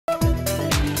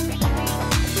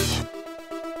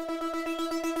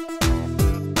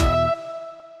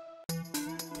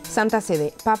Santa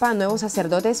Sede, Papa a nuevos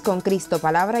sacerdotes con Cristo,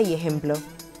 palabra y ejemplo.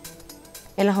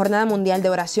 En la Jornada Mundial de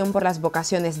Oración por las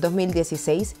Vocaciones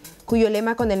 2016, cuyo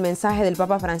lema con el mensaje del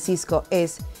Papa Francisco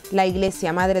es la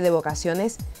Iglesia, madre de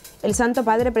vocaciones, el Santo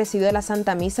Padre presidió la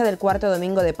Santa Misa del cuarto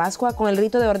domingo de Pascua con el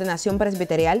rito de ordenación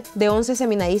presbiteral de 11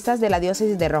 seminaristas de la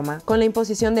Diócesis de Roma, con la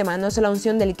imposición de manos, la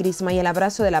unción del crisma y el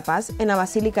abrazo de la paz en la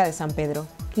Basílica de San Pedro.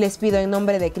 Les pido en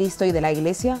nombre de Cristo y de la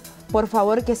Iglesia, por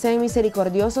favor que sean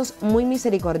misericordiosos, muy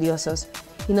misericordiosos,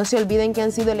 y no se olviden que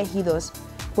han sido elegidos,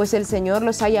 pues el Señor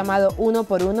los ha llamado uno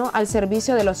por uno al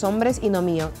servicio de los hombres y no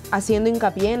mío, haciendo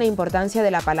hincapié en la importancia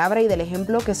de la palabra y del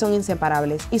ejemplo que son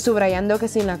inseparables, y subrayando que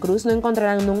sin la cruz no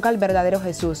encontrarán nunca al verdadero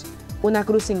Jesús. Una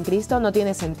cruz sin Cristo no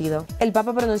tiene sentido. El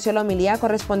Papa pronunció la homilía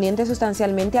correspondiente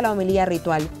sustancialmente a la homilía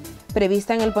ritual,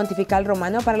 prevista en el Pontifical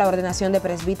Romano para la ordenación de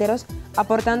presbíteros,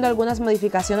 aportando algunas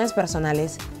modificaciones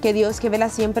personales. Que Dios, que vela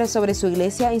siempre sobre su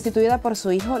Iglesia, instituida por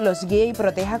su Hijo, los guíe y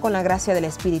proteja con la gracia del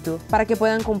Espíritu, para que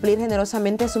puedan cumplir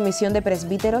generosamente su misión de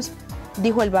presbíteros,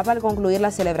 dijo el Papa al concluir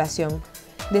la celebración,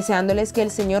 deseándoles que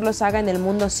el Señor los haga en el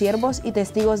mundo siervos y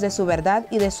testigos de su verdad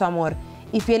y de su amor,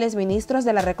 y fieles ministros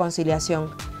de la reconciliación,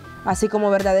 así como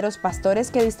verdaderos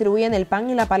pastores que distribuyen el pan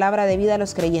y la palabra de vida a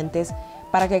los creyentes,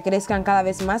 para que crezcan cada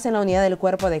vez más en la unidad del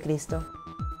cuerpo de Cristo.